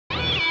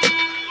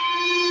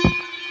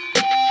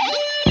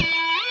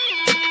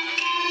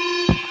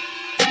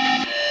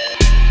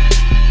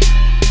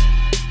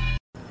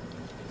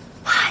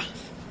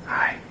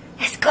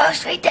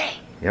Grocery day.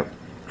 Yep.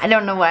 I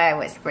don't know why I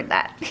whispered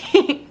that.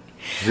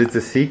 It's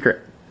a secret.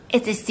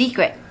 It's a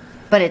secret,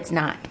 but it's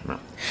not. No.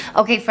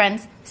 Okay,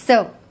 friends,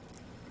 so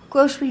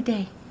grocery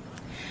day.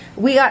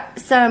 We got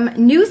some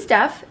new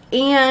stuff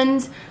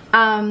and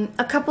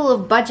a couple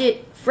of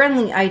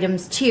budget-friendly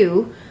items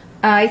too.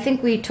 I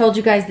think we told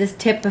you guys this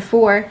tip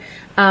before.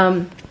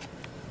 To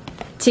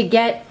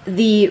get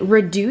the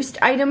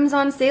reduced items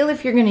on sale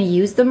if you're going to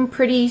use them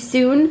pretty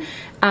soon.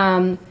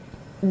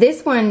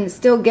 This one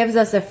still gives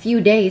us a few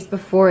days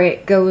before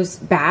it goes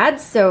bad,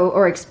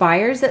 or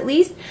expires at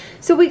least.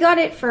 So we got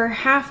it for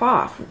half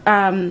off.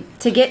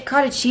 To get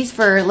cottage cheese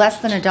for less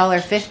than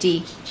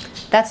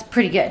 $1.50, that's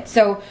pretty good.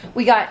 So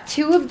we got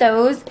 2 of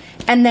those,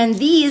 and then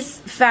these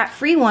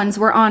fat-free ones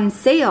were on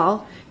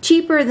sale,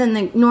 cheaper than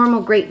the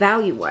normal Great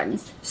Value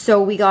ones.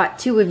 So we got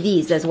 2 of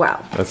these as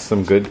well. That's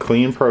some good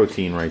clean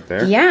protein right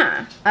there.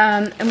 Yeah.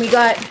 And we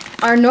got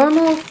our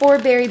normal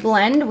 4-berry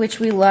blend, which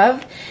we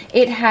love.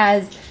 It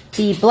has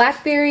the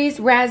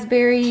blackberries,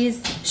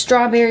 raspberries,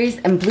 strawberries,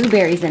 and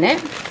blueberries in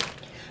it.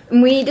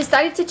 And we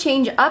decided to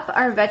change up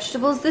our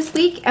vegetables this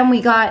week, and we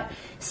got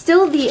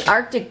still the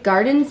Arctic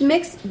Gardens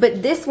mix,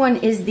 but this one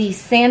is the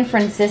San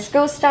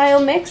Francisco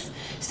style mix.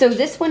 So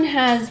this one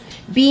has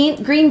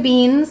green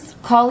beans,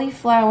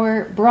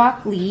 cauliflower,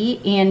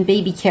 broccoli, and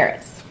baby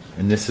carrots.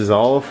 And this is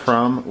all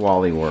from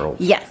Wally World.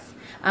 Yes.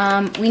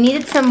 We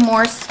needed some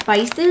more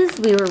spices.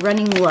 We were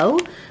running low.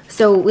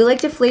 So we like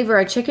to flavor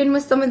our chicken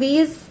with some of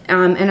these,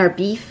 and our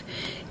beef.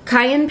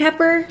 Cayenne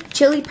pepper,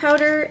 chili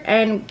powder,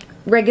 and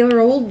regular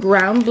old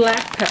ground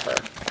black pepper.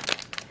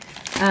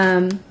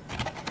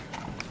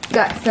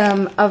 Got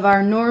some of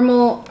our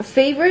normal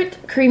favorite,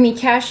 creamy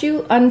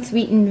cashew,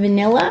 unsweetened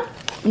vanilla,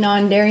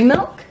 non-dairy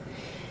milk.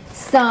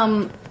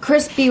 Some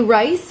crispy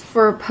rice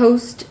for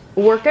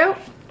post-workout.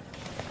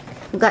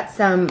 Got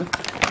some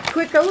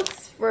quick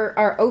oats for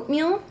our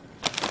oatmeal.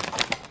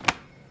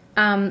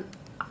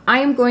 I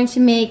am going to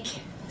make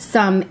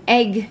some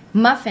egg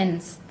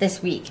muffins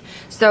this week.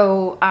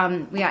 So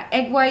we got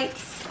egg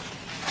whites,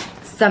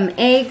 some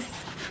eggs,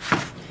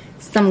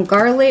 some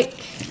garlic,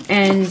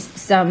 and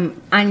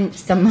some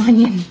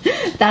onion.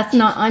 That's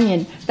not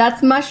onion,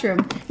 that's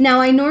mushroom. Now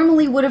I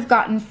normally would have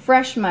gotten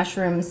fresh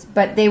mushrooms,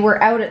 but they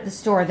were out at the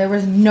store. There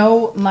was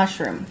no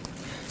mushroom.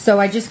 So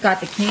I just got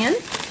the can,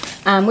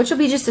 which will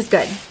be just as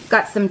good.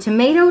 Got some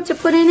tomato to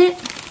put in it.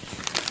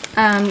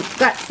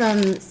 Got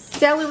some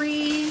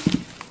celery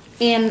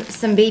and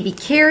some baby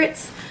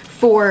carrots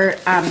for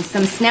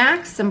some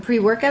snacks, some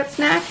pre-workout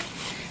snack.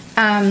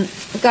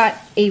 Got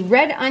a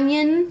red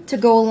onion to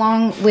go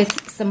along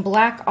with some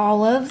black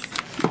olives,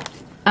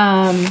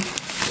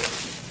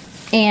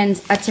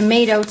 and a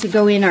tomato to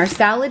go in our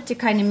salad to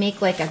kind of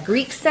make like a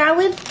Greek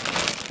salad.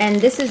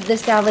 And this is the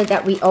salad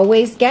that we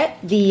always get,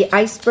 the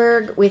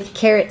iceberg with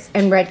carrots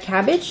and red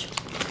cabbage.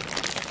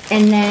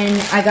 And then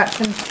I got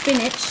some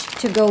spinach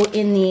to go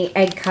in the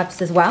egg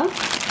cups as well.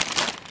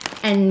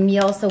 And we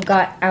also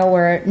got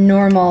our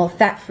normal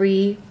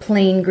fat-free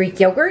plain Greek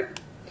yogurt.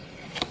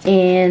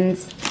 And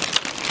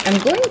I'm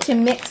going to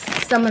mix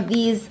some of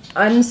these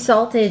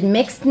unsalted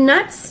mixed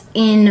nuts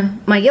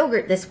in my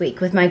yogurt this week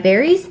with my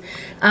berries.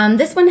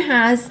 This one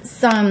has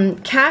some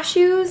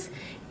cashews,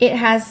 it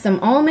has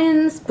some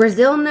almonds,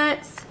 Brazil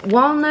nuts,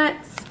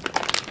 walnuts.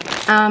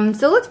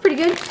 So it looks pretty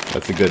good.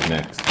 That's a good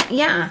mix.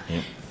 Yeah.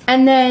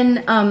 And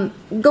then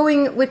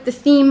going with the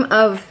theme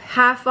of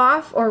half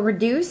off or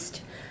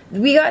reduced,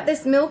 we got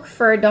this milk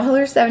for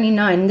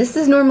 $1.79. This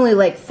is normally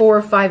like $4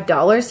 or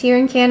 $5 here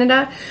in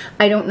Canada.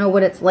 I don't know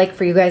what it's like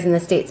for you guys in the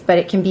States, but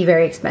it can be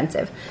very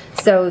expensive.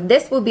 So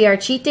this will be our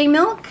cheat day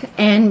milk,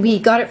 and we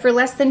got it for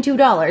less than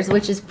 $2,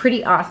 which is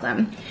pretty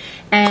awesome.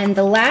 And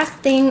the last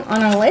thing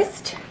on our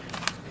list,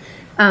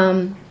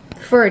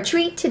 for a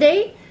treat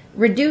today,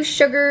 reduced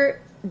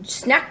sugar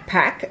snack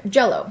pack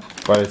Jell-O.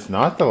 But it's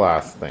not the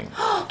last thing.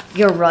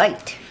 You're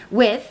right.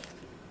 With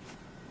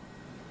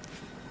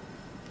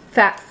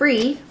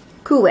fat-free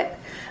Cool Whip.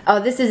 Oh,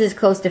 this is as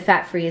close to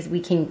fat-free as we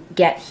can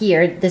get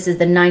here. This is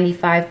the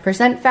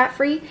 95%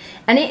 fat-free,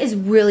 and it is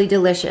really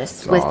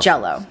delicious with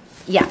Jell-O.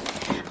 Yeah.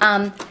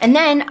 And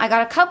then I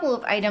got a couple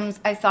of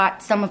items I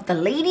thought some of the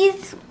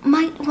ladies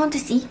might want to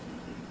see.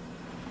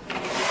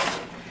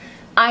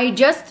 I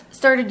just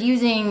started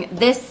using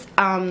this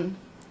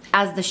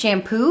as the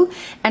shampoo,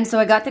 and so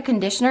I got the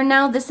conditioner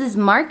now. This is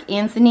Marc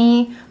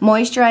Anthony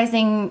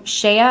Moisturizing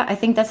Shea, I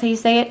think that's how you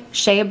say it,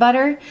 shea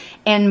butter,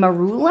 and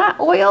marula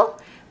oil.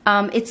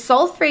 It's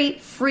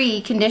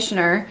sulfate-free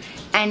conditioner,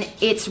 and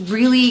it's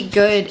really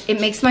good. It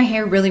makes my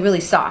hair really, really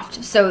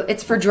soft. So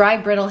it's for dry,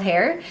 brittle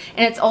hair,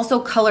 and it's also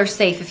color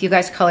safe if you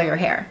guys color your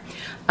hair.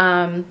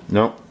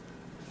 Nope.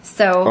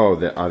 So. Oh,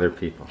 the other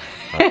people.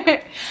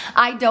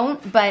 I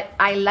don't, but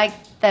I like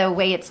the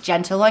way it's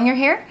gentle on your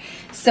hair.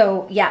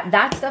 So yeah,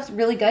 that stuff's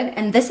really good.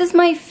 And this is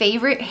my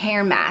favorite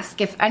hair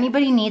mask. If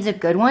anybody needs a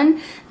good one,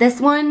 this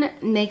one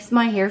makes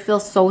my hair feel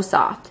so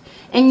soft.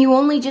 And you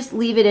only just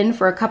leave it in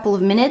for a couple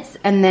of minutes,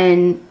 and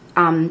then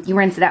you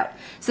rinse it out.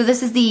 So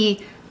this is the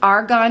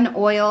Argan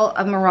Oil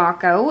of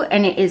Morocco,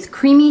 and it is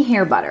creamy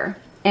hair butter.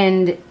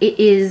 and it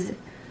is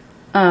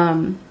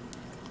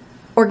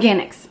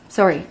organics.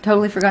 Sorry,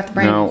 totally forgot the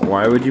brand. Now,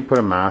 why would you put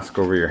a mask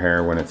over your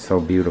hair when it's so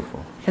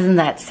beautiful? Isn't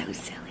that so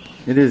silly?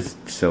 It is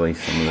silly,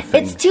 some of the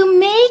things. It's to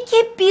make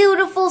it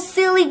beautiful,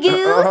 silly goose.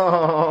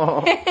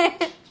 Oh.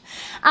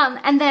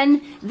 And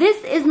then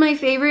this is my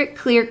favorite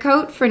clear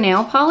coat for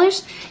nail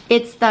polish.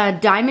 It's the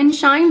Diamond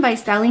Shine by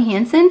Sally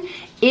Hansen.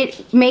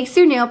 It makes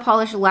your nail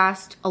polish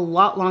last a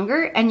lot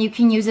longer, and you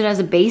can use it as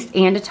a base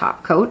and a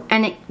top coat,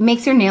 and it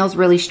makes your nails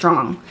really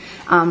strong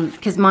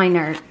because mine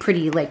are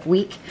pretty like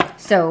weak,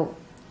 so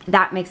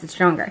that makes it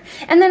stronger.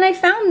 And then I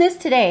found this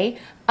today.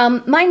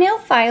 My nail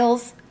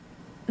files,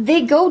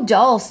 they go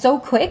dull so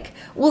quick.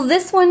 Well,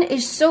 this one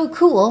is so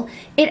cool.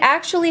 It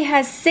actually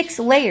has 6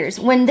 layers.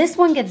 When this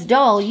one gets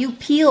dull, you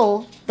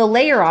peel the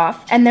layer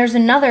off and there's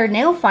another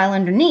nail file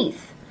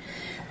underneath.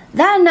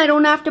 Then I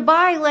don't have to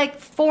buy like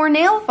 4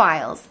 nail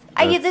files.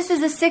 I get this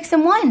as a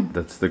 6-in-1.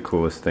 That's the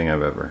coolest thing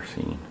I've ever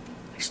seen.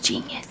 It's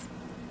genius.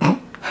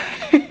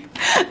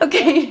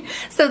 Okay,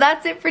 so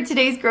that's it for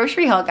today's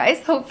grocery haul,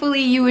 guys.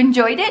 Hopefully you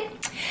enjoyed it.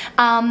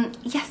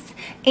 Yes,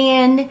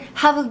 and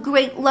have a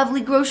great,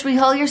 lovely grocery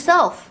haul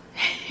yourself.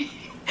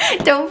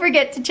 Don't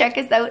forget to check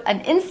us out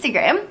on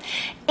Instagram.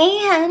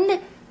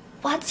 And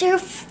what's your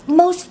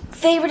most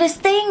favoriteest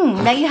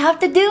thing that you have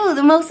to do?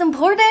 The most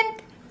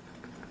important?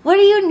 What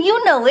do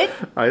you know it?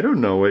 I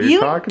don't know what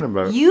you're talking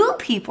about. You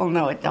people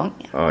know it, don't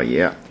you? Oh,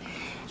 yeah.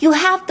 You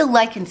have to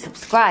like and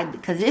subscribe,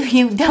 because if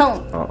you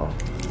don't,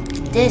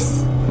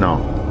 this... No.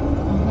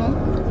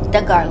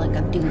 The garlic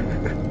of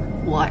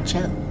doom. Watch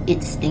out.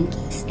 It's stinky,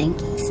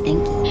 stinky,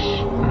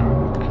 stinky.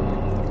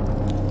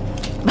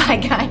 Bye,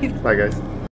 guys. Bye, guys.